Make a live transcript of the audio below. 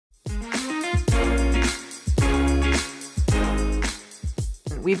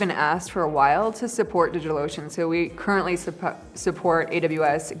we've been asked for a while to support DigitalOcean. So we currently support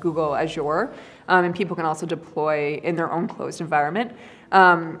AWS, Google, Azure, and people can also deploy in their own closed environment.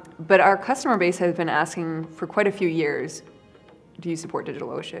 But our customer base has been asking for quite a few years, do you support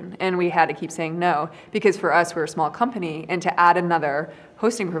DigitalOcean? And we had to keep saying no, because for us, we're a small company, and to add another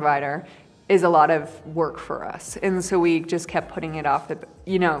hosting provider is a lot of work for us. And so we just kept putting it off, to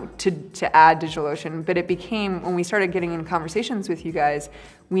add DigitalOcean. But it became, when we started getting in conversations with you guys,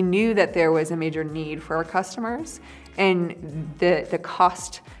 we knew that there was a major need for our customers, and the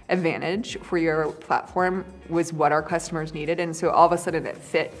cost advantage for your platform was what our customers needed. And so all of a sudden it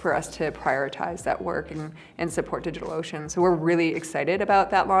fit for us to prioritize that work and support DigitalOcean. So we're really excited about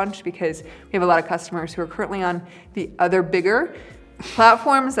that launch, because we have a lot of customers who are currently on the other bigger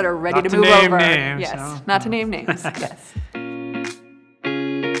platforms that are ready to move over. Names, yes, not to name names. Yes.